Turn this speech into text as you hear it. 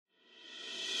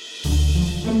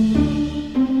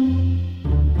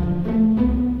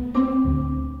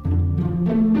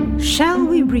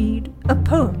a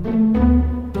poem.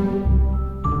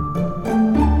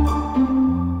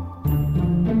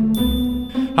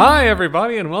 Hi,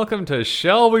 everybody, and welcome to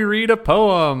Shall We Read a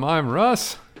Poem? I'm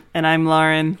Russ. And I'm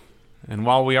Lauren. And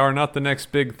while we are not the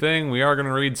next big thing, we are going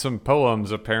to read some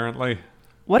poems, apparently.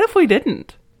 What if we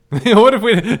didn't? What if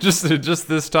we just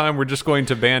this time we're just going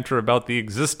to banter about the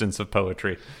existence of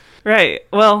poetry? Right.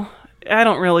 Well, I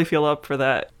don't really feel up for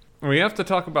that. We have to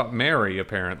talk about Mary,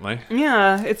 apparently.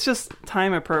 Yeah, it's just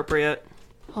time appropriate.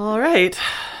 All right.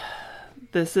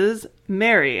 This is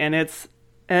Mary, and it's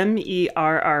Merry ...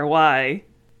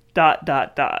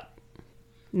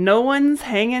 No one's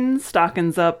hanging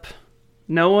stockings up.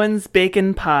 No one's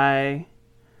baking pie.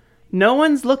 No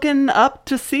one's looking up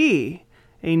to see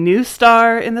a new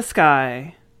star in the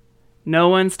sky. No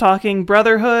one's talking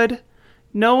brotherhood.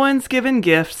 No one's giving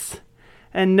gifts.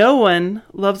 And no one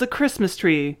loves a Christmas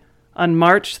tree on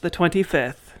March the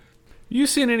 25th. You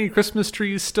seen any Christmas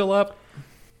trees still up?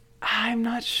 I'm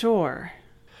not sure.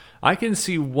 I can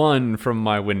see one from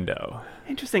my window.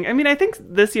 Interesting. I mean, I think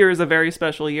this year is a very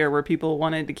special year where people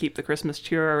wanted to keep the Christmas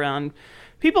cheer around.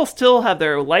 People still have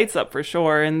their lights up for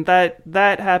sure, and that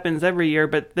happens every year,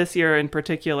 but this year in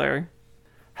particular.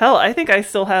 Hell, I think I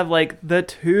still have, like, the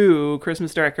 2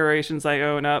 Christmas decorations I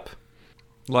own up.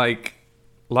 Like,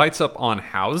 lights up on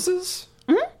houses?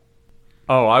 Mm-hmm.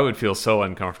 Oh, I would feel so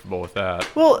uncomfortable with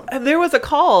that. Well, there was a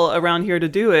call around here to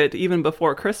do it even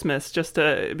before Christmas,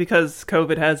 because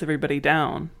COVID has everybody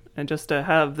down, and just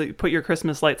to put your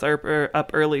Christmas lights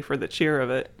up early for the cheer of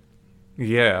it.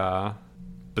 Yeah,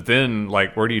 but then,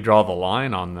 like, where do you draw the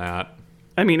line on that?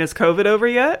 I mean, is COVID over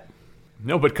yet?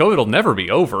 No, but COVID will never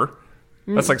be over.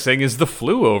 That's like saying, is the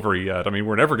flu over yet? I mean,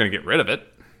 we're never going to get rid of it.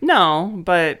 No,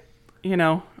 but, you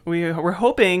know, we're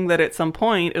hoping that at some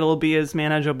point it'll be as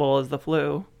manageable as the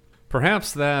flu.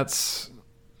 Perhaps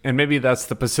and maybe that's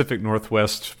the Pacific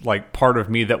Northwest, like, part of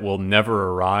me that will never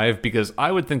arrive, because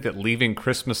I would think that leaving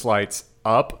Christmas lights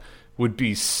up would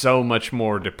be so much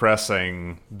more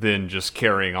depressing than just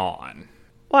carrying on.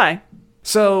 Why?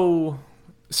 So,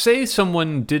 say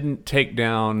someone didn't take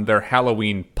down their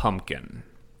Halloween pumpkin.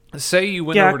 Say you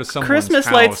went over to someone's Christmas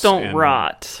house lights don't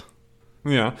rot.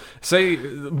 Yeah.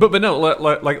 But no,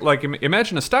 like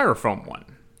imagine a styrofoam one.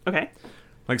 Okay.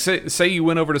 Like say you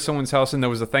went over to someone's house and there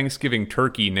was a Thanksgiving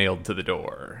turkey nailed to the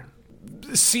door.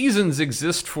 Seasons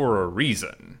exist for a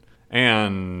reason,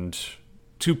 and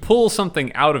to pull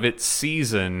something out of its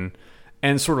season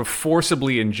and sort of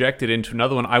forcibly inject it into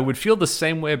another one, I would feel the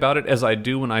same way about it as I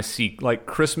do when I see, like,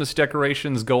 Christmas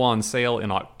decorations go on sale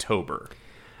in October.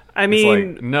 I mean,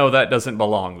 it's like, no, that doesn't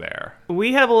belong there.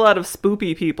 We have a lot of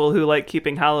spoopy people who like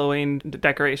keeping Halloween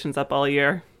decorations up all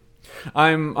year.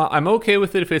 I'm okay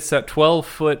with it if it's that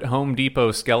 12-foot Home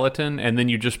Depot skeleton and then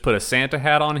you just put a Santa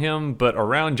hat on him, but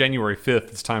around January 5th,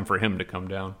 it's time for him to come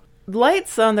down.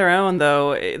 Lights on their own,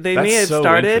 though, they may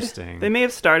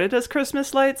have started as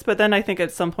Christmas lights, but then I think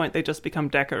at some point they just become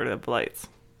decorative lights.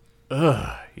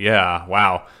 Ugh, yeah,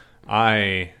 wow.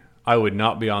 I would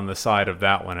not be on the side of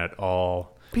that one at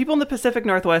all. People in the Pacific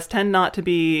Northwest tend not to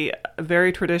be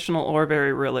very traditional or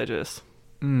very religious.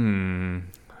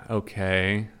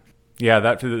 Okay. Yeah,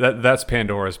 that's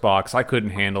Pandora's box. I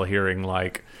couldn't handle hearing,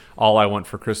 like, all I want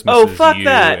for Christmas is you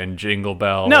that. And Jingle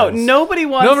Bells. No, nobody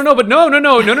wants...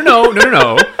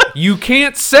 No. You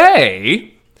can't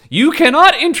say... You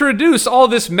cannot introduce all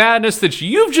this madness that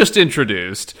you've just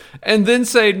introduced and then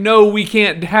say, no, we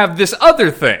can't have this other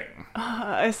thing.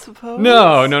 I suppose.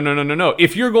 No.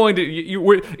 If you're going to...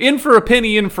 we're in for a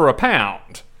penny, in for a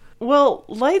pound. Well,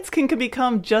 lights can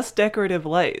become just decorative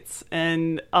lights,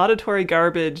 and auditory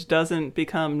garbage doesn't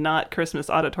become not Christmas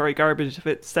auditory garbage if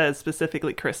it says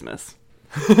specifically Christmas.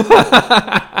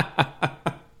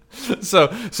 So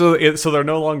they're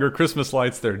no longer Christmas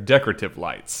lights, they're decorative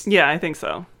lights. Yeah, I think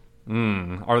so.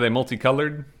 Are they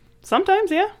multicolored?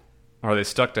 Sometimes, yeah. Are they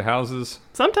stuck to houses?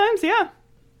 Sometimes, yeah.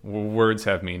 Words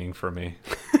have meaning for me.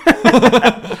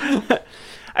 I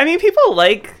mean, people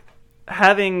like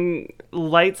having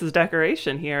lights as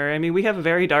decoration here. I mean, we have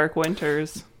very dark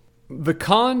winters. The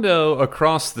condo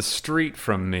across the street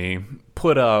from me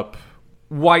put up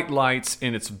white lights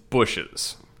in its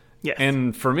bushes. Yes.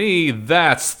 And for me,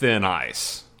 that's thin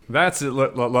ice. That's it.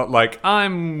 Like,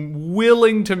 I'm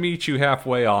willing to meet you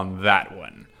halfway on that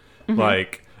one. Mm-hmm.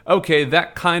 Like, okay,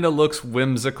 that kind of looks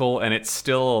whimsical and it's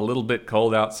still a little bit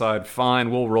cold outside.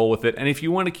 Fine, we'll roll with it. And if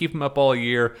you want to keep them up all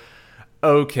year,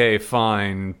 okay,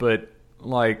 fine. But,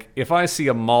 like, if I see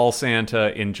a mall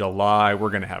Santa in July,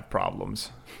 we're going to have problems.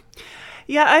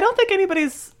 Yeah, I don't think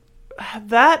anybody's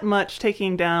that much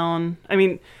taking down... I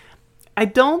mean, I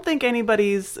don't think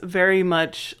anybody's very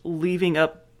much leaving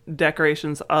up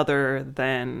decorations other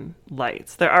than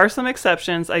lights. There are some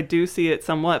exceptions. I do see it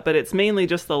somewhat, but it's mainly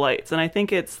just the lights. And I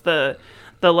think it's the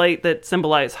light that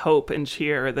symbolize hope and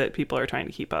cheer that people are trying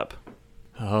to keep up.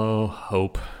 Oh,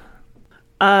 hope.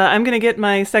 I'm going to get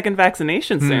my second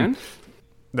vaccination soon.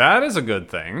 That is a good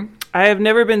thing. I have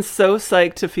never been so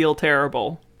psyched to feel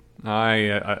terrible.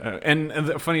 And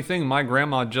the funny thing, my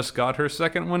grandma just got her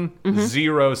second one.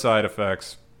 0 side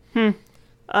effects.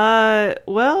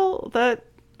 Well, that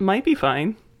might be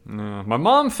fine. My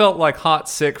mom felt like hot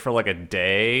sick for like a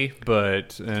day,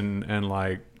 but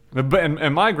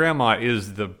my grandma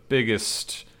is the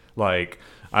biggest, like,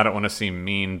 I don't want to seem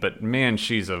mean, but man,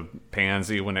 she's a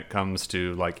pansy when it comes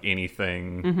to like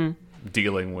anything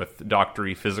dealing with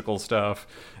doctory physical stuff.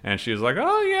 And she was like,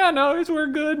 "Oh yeah, no, we're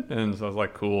good." And so I was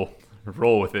like, "Cool,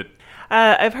 roll with it."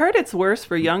 I've heard it's worse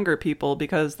for younger people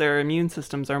because their immune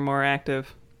systems are more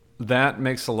active. That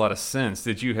makes a lot of sense.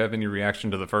 Did you have any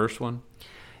reaction to the first one?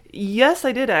 Yes,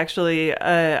 I did actually.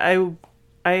 I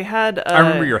had. I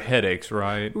remember your headaches,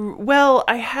 right? Well,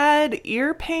 I had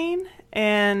ear pain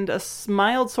and a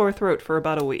mild sore throat for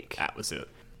about a week. That was it.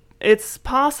 It's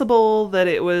possible that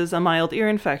it was a mild ear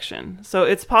infection. So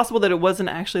it's possible that it wasn't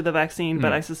actually the vaccine,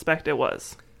 but I suspect it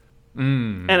was.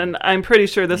 And I'm pretty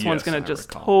sure this one's going to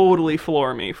just totally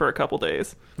floor me for a couple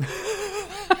days.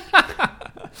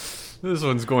 This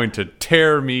one's going to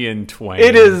tear me in twain.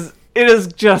 It is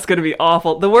just going to be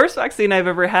awful. The worst vaccine I've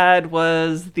ever had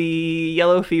was the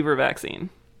yellow fever vaccine.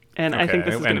 And I think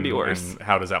this is going to be worse. And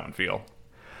how does that one feel?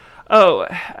 Oh,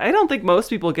 I don't think most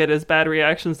people get as bad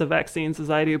reactions to vaccines as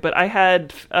I do, but I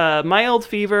had mild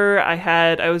fever.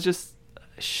 I was just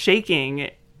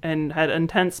shaking and had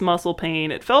intense muscle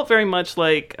pain. It felt very much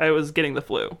like I was getting the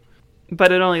flu,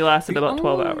 but it only lasted about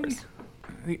 12 hours.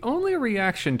 The only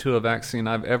reaction to a vaccine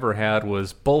I've ever had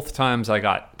was both times I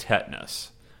got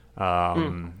tetanus.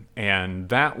 And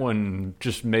that one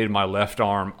just made my left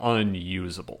arm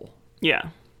unusable. Yeah.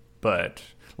 But,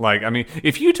 like, I mean,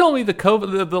 if you told me the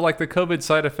COVID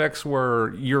side effects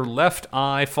were your left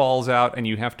eye falls out and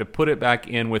you have to put it back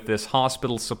in with this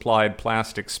hospital-supplied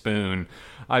plastic spoon,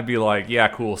 I'd be like, yeah,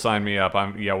 cool, sign me up.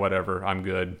 Whatever, I'm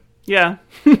good. Yeah.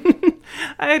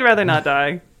 I'd rather not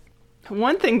die.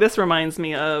 One thing this reminds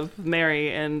me of,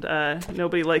 Mary, and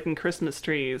nobody liking Christmas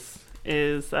trees,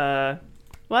 is, well,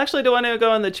 actually, do I want to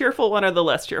go on the cheerful one or the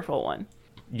less cheerful one?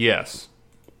 Yes.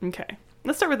 Okay.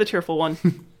 Let's start with the cheerful one.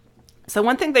 So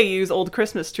one thing they use old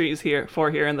Christmas trees here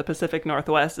in the Pacific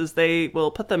Northwest is they will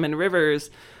put them in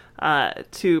rivers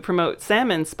to promote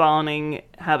salmon spawning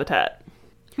habitat.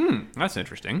 That's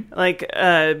interesting. Like,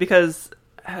 because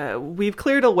we've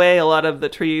cleared away a lot of the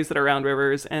trees that are around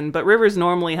rivers, but rivers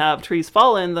normally have trees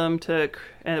fall in them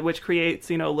which creates,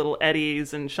 little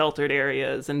eddies and sheltered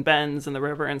areas and bends in the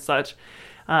river and such.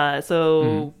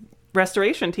 So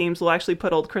restoration teams will actually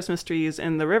put old Christmas trees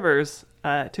in the rivers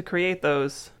to create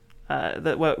those,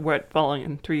 what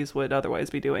falling trees would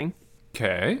otherwise be doing.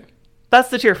 Okay. That's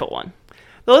the cheerful one.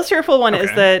 The less cheerful one is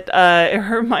that it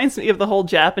reminds me of the whole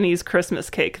Japanese Christmas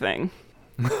cake thing.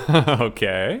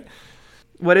 Okay.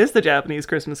 What is the Japanese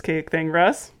Christmas cake thing,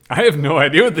 Russ? I have no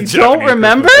idea what the Japanese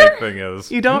Christmas cake thing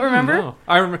is. You don't remember? No.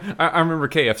 I remember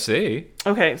KFC.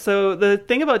 Okay, so the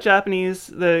thing about Japanese,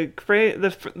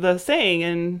 the saying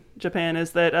in Japan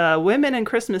is that women and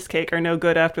Christmas cake are no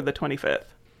good after the 25th.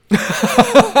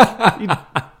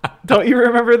 Don't you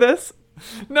remember this?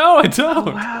 No, I don't.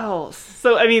 Oh, wow.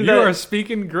 So I mean, you are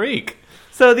speaking Greek.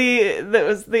 So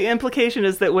the implication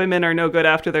is that women are no good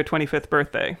after their 25th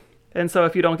birthday. And so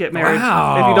if you don't get married,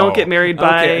 Wow. if you don't get married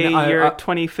by your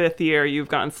 25th year, you've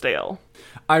gone stale.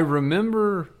 I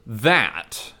remember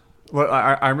that. Well,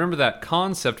 I remember that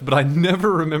concept, but I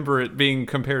never remember it being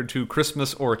compared to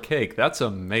Christmas or cake. That's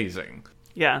amazing.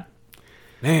 Yeah.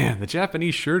 Man, the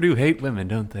Japanese sure do hate women,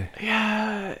 don't they?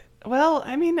 Yeah. Well,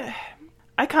 I mean,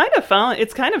 I kind of found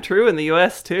it's kind of true in the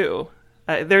U.S. too.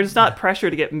 There's not pressure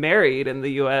to get married in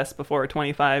the U.S. before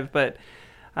 25, but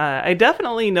I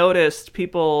definitely noticed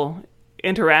people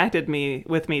interacted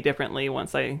with me differently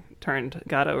once I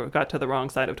got to the wrong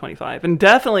side of 25, and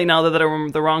definitely now that I'm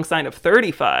the wrong side of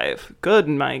 35.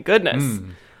 My goodness,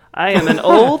 I am an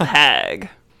old hag.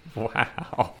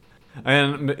 Wow.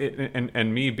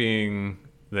 And me being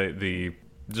the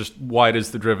just white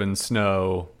as the driven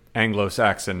snow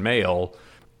Anglo-Saxon male,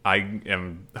 I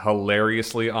am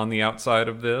hilariously on the outside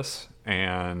of this,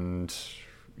 and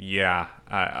yeah,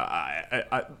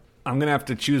 I'm gonna have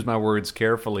to choose my words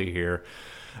carefully here.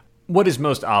 What is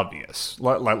most obvious?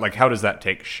 Like how does that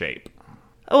take shape?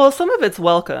 Well, some of it's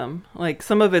welcome. Like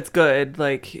some of it's good.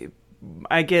 Like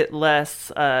I get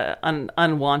less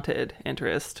unwanted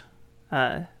interest.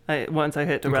 Once I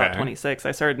hit about Okay. 26,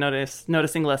 I started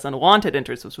noticing less unwanted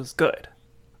interest, which was good.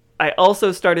 I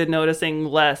also started noticing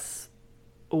less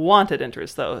wanted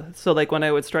interest, though. So, like, when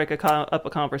I would strike up a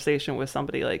conversation with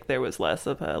somebody, like, there was less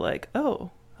of a, like,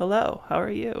 oh, hello, how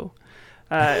are you?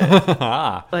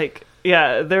 Like,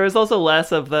 yeah, there was also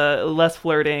less of the less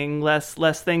flirting,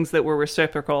 less things that were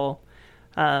reciprocal.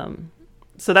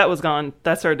 So that was gone.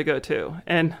 That started to go too.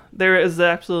 And there is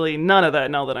absolutely none of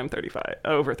that now that I'm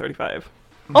over 35.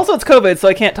 Also, it's COVID, so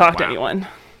I can't talk to anyone.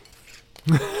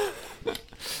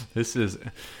 This is,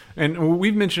 and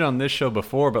we've mentioned on this show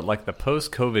before, but like the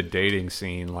post-COVID dating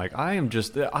scene, like I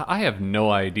have no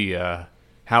idea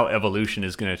how evolution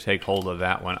is going to take hold of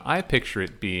that one. I picture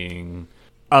it being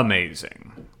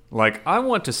amazing. Like I'm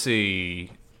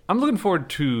looking forward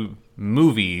to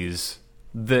movies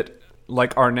that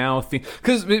like are now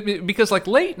because like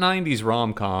late 90s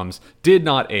rom-coms did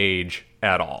not age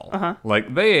at all.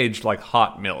 Like they aged like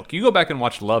hot milk. You go back and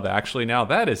watch Love Actually now,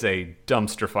 that is a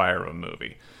dumpster fire of a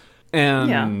movie.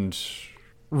 And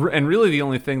really the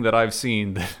only thing that I've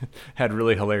seen that had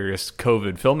really hilarious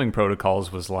COVID filming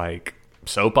protocols was like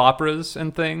soap operas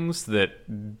and things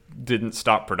that didn't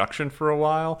stop production for a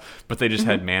while, but they just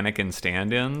had mannequin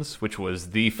stand-ins, which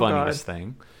was the funniest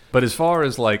thing. But as far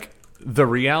as like the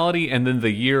reality and then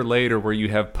the year later where you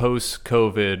have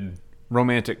post-COVID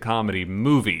romantic comedy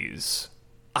movies,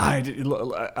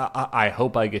 I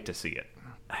hope I get to see it.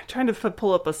 I'm trying to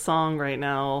pull up a song right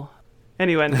now.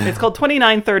 Anyway, it's called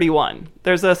 2931.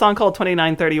 There's a song called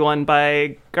 2931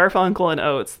 by Garfunkel and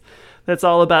Oates that's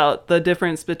all about the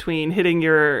difference between hitting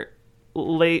your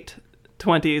late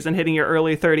 20s and hitting your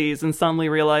early 30s and suddenly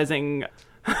realizing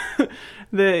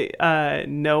that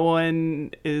no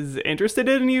one is interested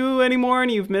in you anymore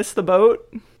and you've missed the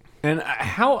boat. And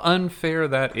how unfair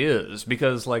that is,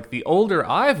 because like the older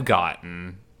I've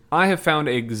gotten, I have found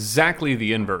exactly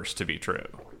the inverse to be true.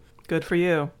 Good for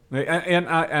you. And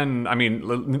I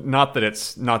mean, not that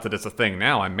it's a thing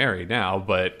now. I'm married now,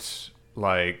 but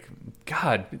like,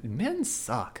 God, men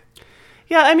suck.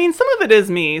 Yeah, I mean, some of it is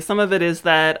me. Some of it is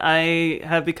that I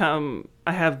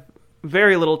have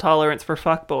very little tolerance for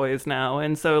fuckboys now,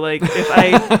 and so like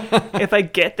if I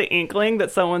get the inkling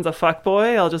that someone's a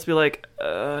fuckboy, I'll just be like,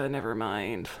 never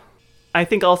mind. I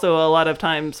think also a lot of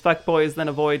times fuckboys then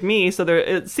avoid me, so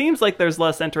it seems like there's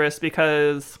less interest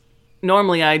because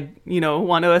normally I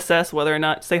want to assess whether or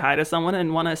not say hi to someone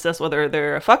and want to assess whether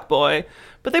they're a fuckboy,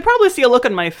 but they probably see a look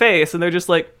on my face and they're just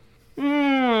like,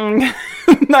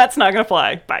 that's not gonna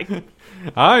fly. Bye.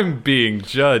 I'm being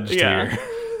judged here.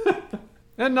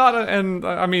 And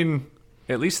I mean,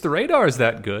 at least the radar is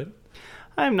that good.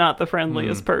 I'm not the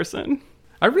friendliest person.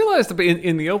 I realized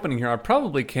in the opening here, I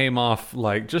probably came off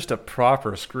like just a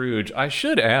proper Scrooge. I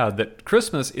should add that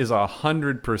Christmas is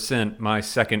 100% my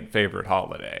second favorite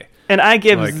holiday. And I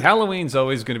give... Like, Halloween's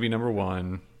always going to be number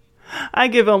one. I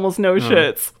give almost no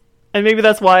shits. And maybe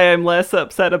that's why I'm less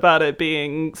upset about it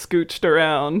being scooched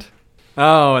around.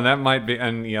 Oh, and that might be,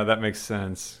 and yeah, that makes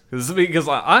sense. Because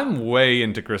I'm way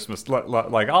into Christmas.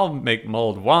 Like, I'll make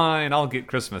mulled wine, I'll get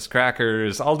Christmas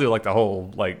crackers, I'll do like the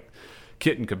whole like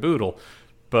kit and caboodle.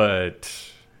 But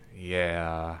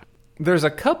yeah, there's a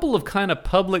couple of kind of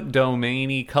public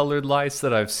domain-y colored lights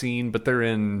that I've seen, but they're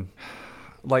in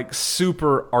like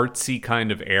super artsy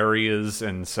kind of areas,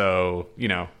 and so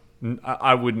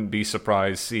I wouldn't be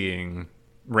surprised seeing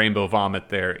rainbow vomit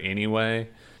there anyway.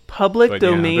 Public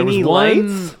domain-y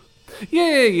lights?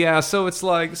 Yeah. So it's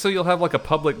like, so you'll have like a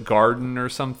public garden or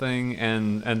something,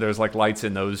 and there's like lights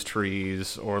in those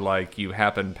trees, or like you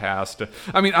happen past.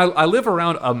 I mean, I live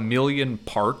around 1 million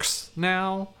parks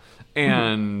now,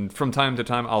 and from time to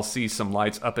time I'll see some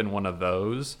lights up in one of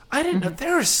those. I didn't know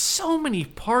there are so many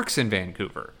parks in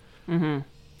Vancouver.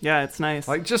 Yeah, it's nice.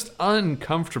 Like just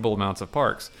uncomfortable amounts of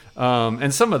parks,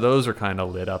 and some of those are kind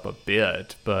of lit up a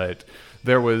bit, but.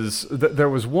 There was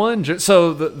one.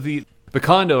 So the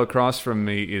condo across from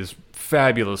me is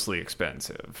fabulously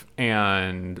expensive,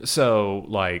 and so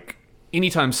like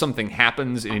anytime something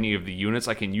happens in any of the units,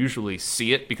 I can usually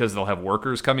see it because they'll have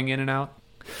workers coming in and out.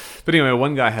 But anyway,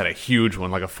 one guy had a huge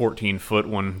one, like a 14-foot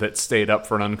one that stayed up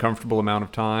for an uncomfortable amount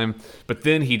of time. But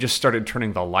then he just started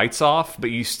turning the lights off,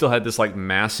 but you still had this like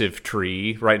massive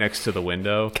tree right next to the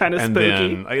window. Kind of spooky.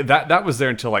 And then that was there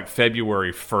until like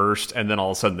February 1st, and then all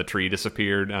of a sudden the tree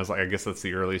disappeared. And I was like, I guess that's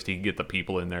the earliest he could get the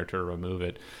people in there to remove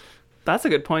it. That's a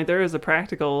good point. There is a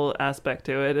practical aspect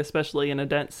to it, especially in a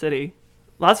dense city.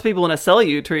 Lots of people want to sell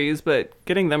you trees, but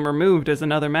getting them removed is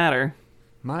another matter.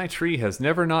 My tree has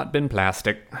never not been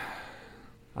plastic.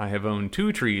 I have owned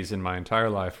 2 trees in my entire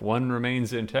life. One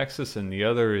remains in Texas, and the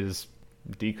other is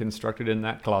deconstructed in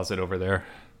that closet over there.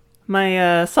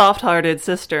 My soft-hearted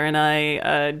sister and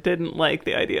I didn't like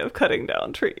the idea of cutting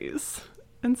down trees.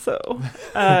 And so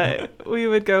we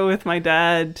would go with my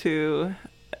dad to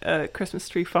a Christmas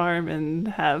tree farm and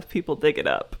have people dig it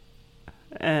up.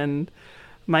 And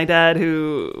my dad,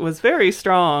 who was very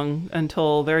strong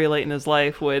until very late in his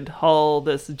life, would haul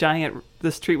this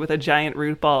tree with a giant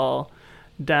root ball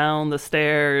down the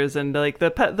stairs, and like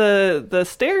the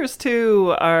stairs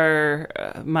to our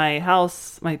my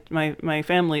house, my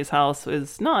family's house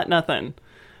is not nothing,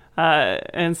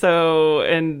 and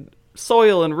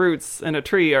soil and roots in a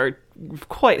tree are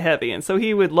quite heavy, and so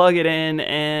he would lug it in,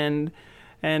 and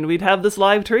we'd have this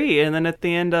live tree, and then at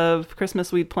the end of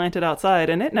Christmas we'd plant it outside,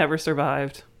 and it never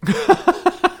survived.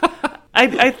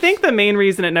 I think the main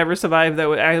reason it never survived,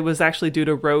 though, was actually due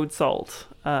to road salt.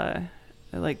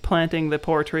 Like planting the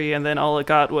poor tree, and then all it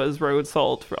got was road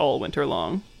salt for all winter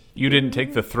long. You didn't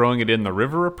take the throwing it in the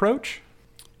river approach?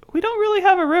 We don't really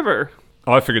have a river.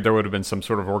 Oh, I figured there would have been some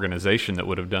sort of organization that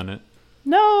would have done it.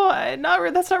 No,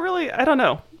 that's not really. I don't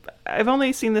know. I've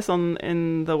only seen this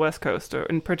in the West Coast,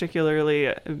 and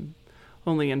particularly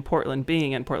only in Portland,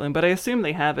 being in Portland. But I assume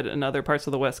they have it in other parts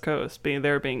of the West Coast,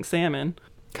 being salmon.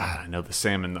 God, I know the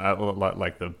salmon,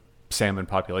 like the salmon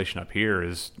population up here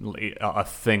is a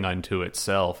thing unto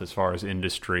itself as far as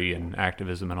industry and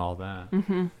activism and all that.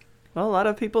 Mm-hmm. Well, a lot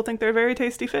of people think they're very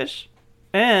tasty fish.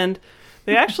 And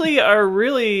they actually are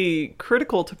really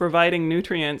critical to providing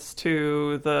nutrients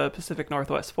to the Pacific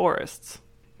Northwest forests,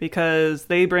 because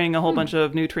they bring a whole bunch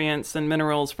of nutrients and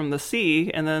minerals from the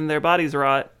sea, and then their bodies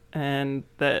rot, and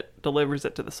that delivers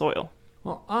it to the soil.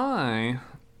 Well,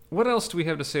 what else do we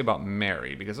have to say about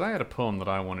Mary? Because I had a poem that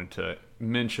I wanted to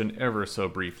mention ever so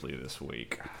briefly this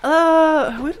week.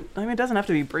 It doesn't have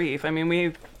to be brief. I mean,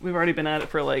 we've already been at it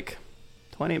for like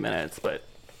 20 minutes, but,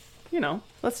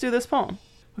 let's do this poem.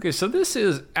 Okay, so this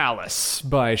is Alice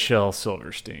by Shel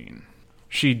Silverstein.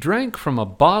 She drank from a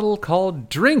bottle called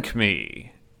Drink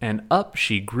Me, and up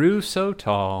she grew so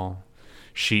tall.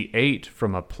 She ate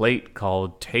from a plate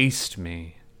called Taste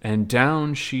Me, and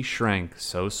down she shrank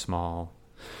so small.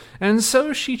 And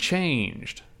so she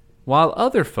changed, while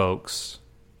other folks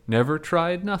never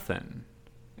tried nothing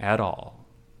at all.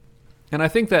 And I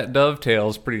think that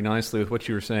dovetails pretty nicely with what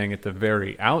you were saying at the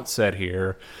very outset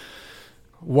here.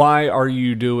 Why are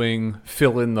you doing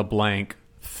fill-in-the-blank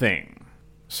thing?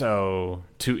 So,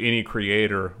 to any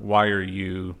creator, why are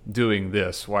you doing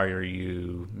this? Why are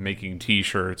you making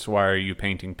t-shirts? Why are you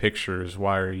painting pictures?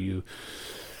 Why are you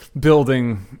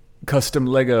building custom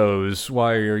Legos?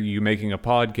 Why are you making a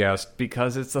podcast?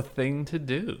 Because it's a thing to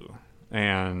do.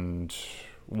 And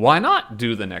why not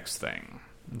do the next thing?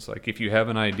 It's like, if you have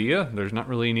an idea, there's not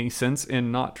really any sense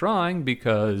in not trying,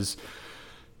 because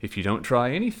if you don't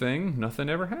try anything, nothing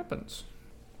ever happens.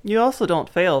 You also don't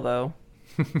fail, though.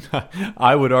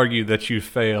 I would argue that you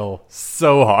fail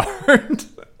so hard.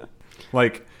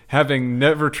 Like, having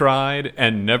never tried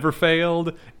and never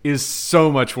failed is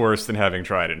so much worse than having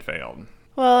tried and failed.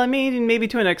 Well, I mean, maybe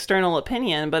to an external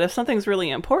opinion, but if something's really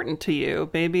important to you,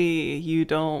 maybe you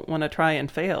don't want to try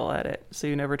and fail at it, so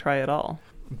you never try at all.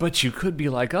 But you could be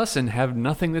like us and have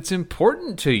nothing that's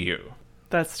important to you.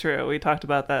 That's true. We talked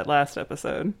about that last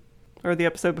episode. Or the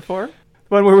episode before?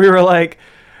 One where we were like,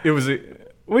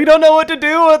 we don't know what to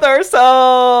do with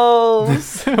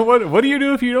ourselves. What do you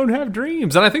do if you don't have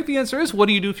dreams? And I think the answer is, what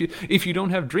do you do if you don't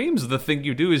have dreams? The thing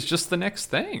you do is just the next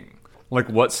thing. Like,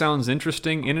 what sounds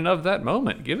interesting in and of that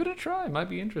moment? Give it a try. It might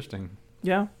be interesting.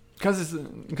 Yeah. Because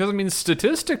I mean,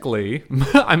 statistically,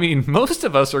 most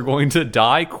of us are going to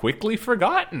die quickly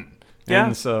forgotten. Yeah.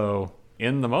 And so,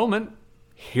 in the moment,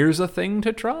 here's a thing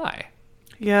to try.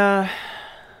 Yeah.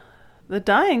 The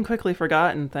dying quickly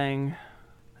forgotten thing.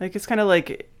 Like, it's kind of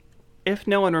like, if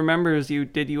no one remembers you,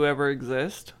 did you ever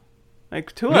exist?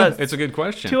 Like, to us... It's a good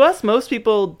question. To us, most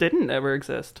people didn't ever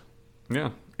exist.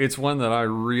 Yeah. It's one that I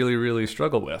really, really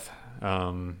struggle with.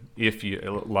 If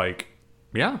you, like,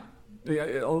 yeah.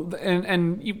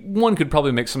 And one could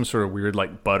probably make some sort of weird,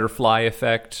 like, butterfly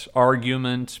effect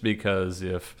argument, because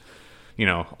if,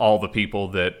 all the people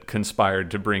that conspired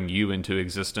to bring you into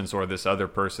existence or this other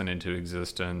person into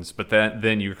existence, but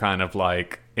then you're kind of,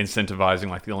 like, incentivizing,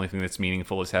 like, the only thing that's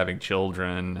meaningful is having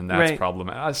children, and that's right.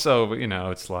 problematic. So,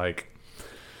 it's like,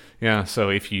 yeah, so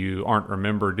if you aren't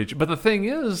remembered, but the thing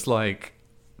is, like,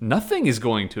 nothing is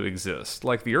going to exist.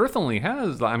 Like, the Earth only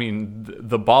has,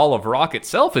 the ball of rock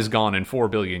itself is gone in 4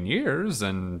 billion years,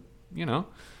 and,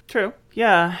 True.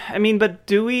 Yeah. But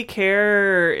do we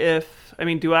care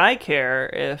do I care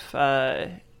if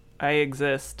I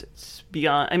exist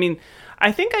beyond...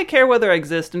 I think I care whether I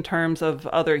exist in terms of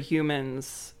other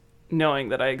humans knowing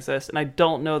that I exist, and I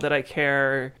don't know that I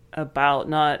care about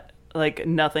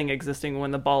nothing existing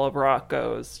when the ball of rock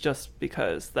goes, just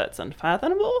because that's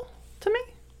unfathomable to me,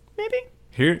 maybe?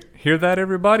 Hear that,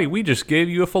 everybody? We just gave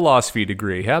you a philosophy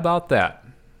degree. How about that?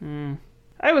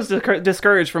 I was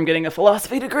discouraged from getting a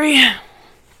philosophy degree.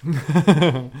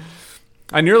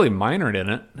 I nearly minored in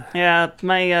it. Yeah,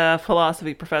 my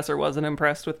philosophy professor wasn't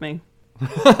impressed with me.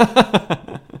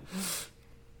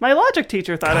 My logic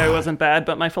teacher thought I wasn't bad,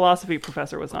 but my philosophy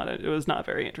professor was not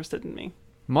very interested in me.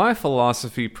 My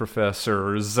philosophy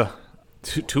professors,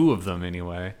 two of them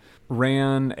anyway,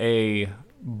 ran a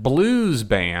blues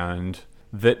band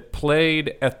that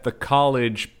played at the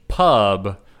college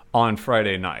pub on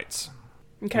Friday nights.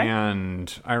 Okay.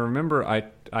 And I remember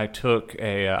I took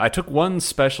one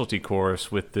specialty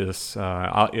course with this.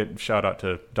 Shout out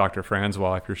to Dr.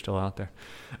 Francois if you're still out there.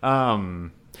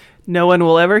 No one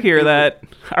will ever hear that.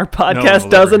 Our podcast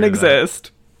doesn't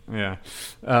exist. Yeah.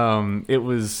 It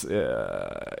was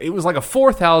like a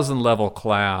 4,000 level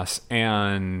class,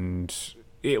 and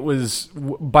it was,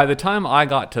 by the time I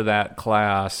got to that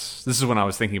class, this is when I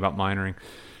was thinking about minoring,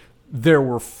 there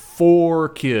were 4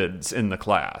 kids in the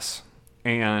class,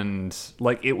 and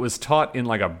like it was taught in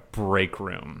like a break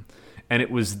room, and it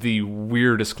was the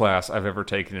weirdest class I've ever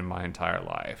taken in my entire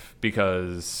life,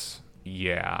 because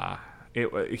I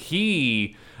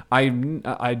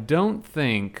don't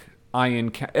think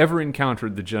I ever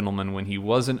encountered the gentleman when he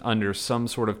wasn't under some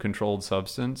sort of controlled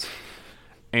substance,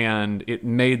 and it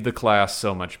made the class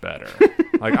so much better.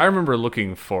 Like, I remember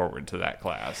looking forward to that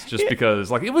class just because,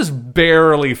 like, it was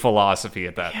barely philosophy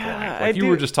at that point. Like, you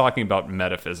were just talking about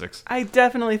metaphysics. I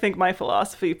definitely think my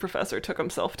philosophy professor took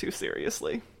himself too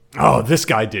seriously. Oh, this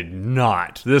guy did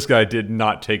not. This guy did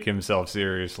not take himself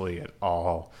seriously at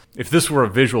all. If this were a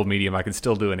visual medium, I could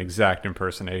still do an exact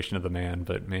impersonation of the man,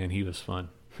 but man, he was fun.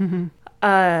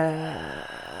 I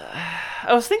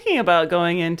was thinking about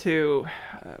going into,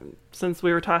 since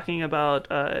we were talking about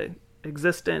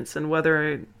existence and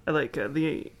whether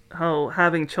how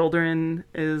having children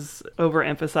is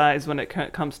overemphasized when it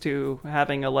comes to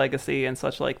having a legacy and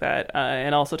such like that,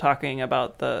 and also talking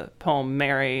about the poem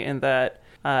Mary in that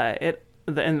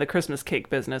in the Christmas cake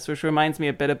business, which reminds me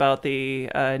a bit about the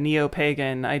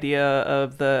neo-pagan idea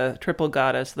of the triple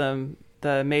goddess, the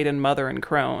maiden, mother, and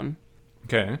crone.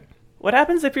 Okay. What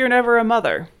happens if you're never a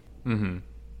mother? Mm-hmm.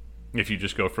 If you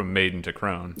just go from maiden to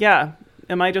crone. Yeah.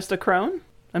 Am I just a crone?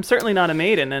 I'm certainly not a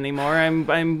maiden anymore.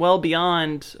 I'm well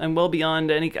beyond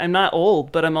any. I'm not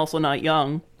old, but I'm also not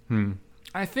young.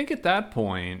 I think at that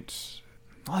point,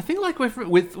 I think like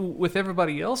with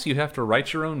everybody else, you have to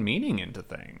write your own meaning into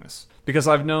things. Because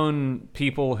I've known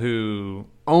people who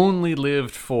only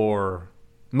lived for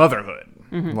motherhood.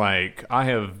 Mm-hmm. Like, I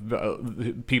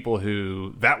have people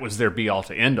who, that was their be-all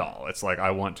to end-all. It's like,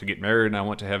 I want to get married and I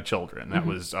want to have children. That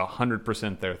was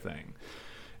 100% their thing.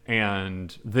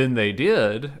 And then they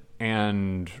did,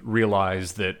 and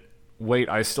realized that, wait,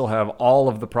 I still have all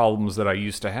of the problems that I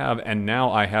used to have, and now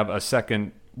I have a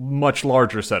second, much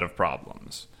larger set of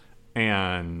problems.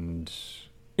 And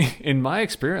in my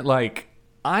experience, like,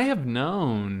 I have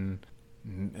known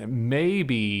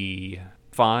maybe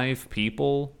 5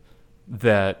 people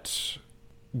that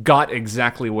got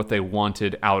exactly what they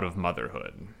wanted out of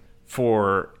motherhood.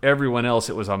 For everyone else,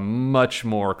 it was a much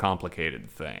more complicated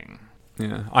thing.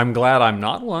 Yeah, I'm glad I'm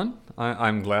not one.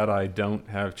 I'm glad I don't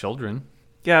have children.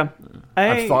 Yeah,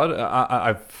 I've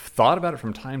thought about it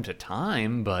from time to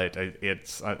time, but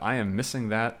I am missing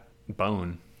that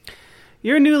bone.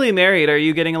 You're newly married. Are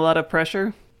you getting a lot of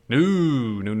pressure?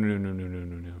 No.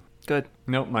 Good.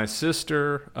 Nope. My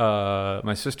sister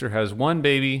has 1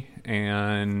 baby,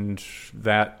 and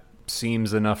that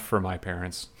seems enough for my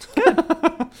parents.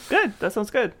 Good. That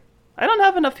sounds good. I don't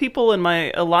have enough people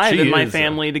alive in my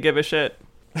family to give a shit.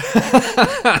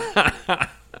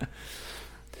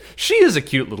 She is a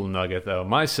cute little nugget, though.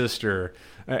 My sister,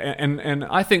 and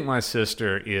I think my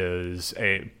sister is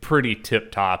a pretty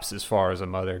tip-tops as far as a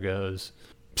mother goes.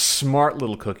 Smart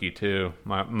little cookie, too,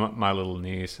 my little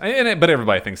niece. But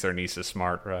everybody thinks their niece is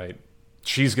smart, right?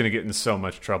 She's going to get in so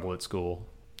much trouble at school.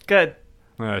 Good.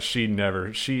 I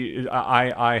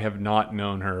have not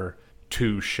known her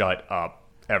to shut up,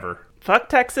 ever. Fuck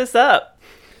Texas up.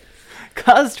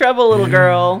 Cause trouble, little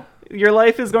girl. Your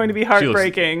life is going to be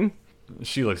heartbreaking.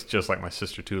 She looks just like my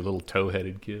sister, too, a little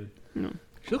toe-headed kid. No.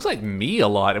 She looks like me a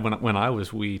lot when I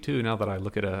was wee, too, now that I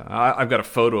look at I've got a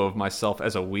photo of myself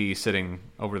as a wee sitting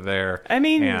over there. I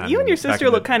mean, you and your sister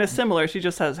look kind of similar. She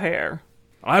just has hair.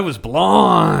 I was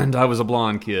blonde. I was a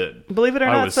blonde kid. Believe it or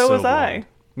not, so was I.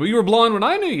 Well, you were blonde when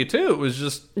I knew you too. It was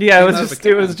just Yeah,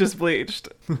 it was just bleached.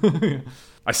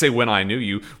 I say when I knew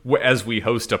you, as we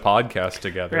host a podcast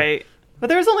together. Right. But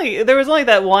there was only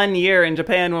that 1 year in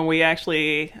Japan when we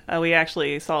actually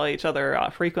saw each other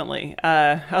frequently.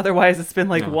 Otherwise, it's been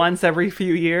like once every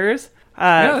few years.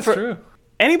 Yeah, that's true.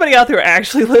 Anybody out there who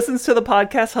actually listens to the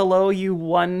podcast, hello, you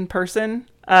one person,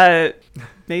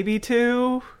 maybe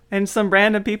two, and some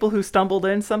random people who stumbled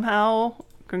in somehow.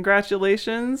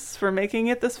 Congratulations for making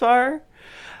it this far.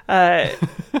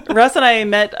 Russ and I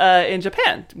met in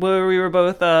Japan, where we were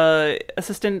both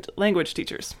assistant language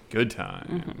teachers. Good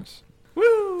times.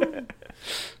 Woo!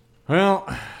 Well,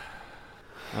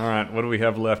 all right. What do we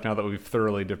have left now that we've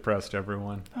thoroughly depressed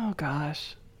everyone? Oh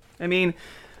gosh, I mean,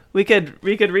 we could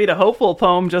read a hopeful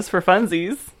poem just for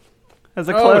funsies as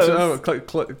a close.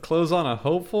 Close on a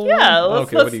hopeful. Yeah. One?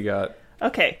 Okay. What do you got?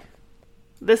 Okay,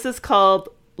 this is called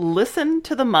 "Listen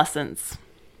to the Mustn'ts."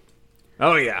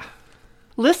 Oh yeah.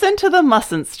 Listen to the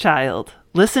mustn'ts, child.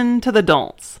 Listen to the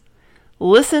don'ts.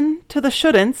 Listen to the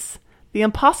shouldn'ts, the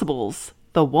impossibles,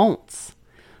 the won'ts.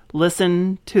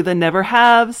 Listen to the never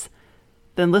haves,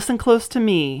 then listen close to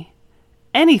me.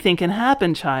 Anything can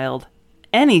happen, child.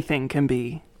 Anything can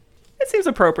be. It seems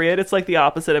appropriate. It's like the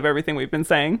opposite of everything we've been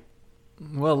saying.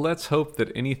 Well, let's hope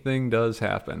that anything does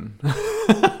happen.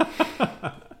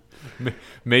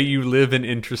 May you live in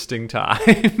interesting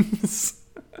times.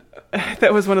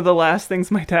 That was one of the last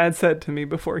things my dad said to me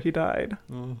before he died.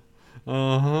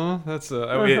 That's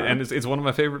and it's one of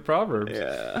my favorite proverbs.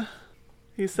 Yeah.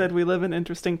 He said we live in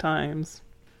interesting times.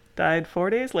 Died 4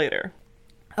 days later.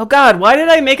 Oh God, why did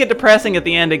I make it depressing at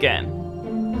the end again?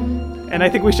 And I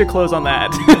think we should close on that.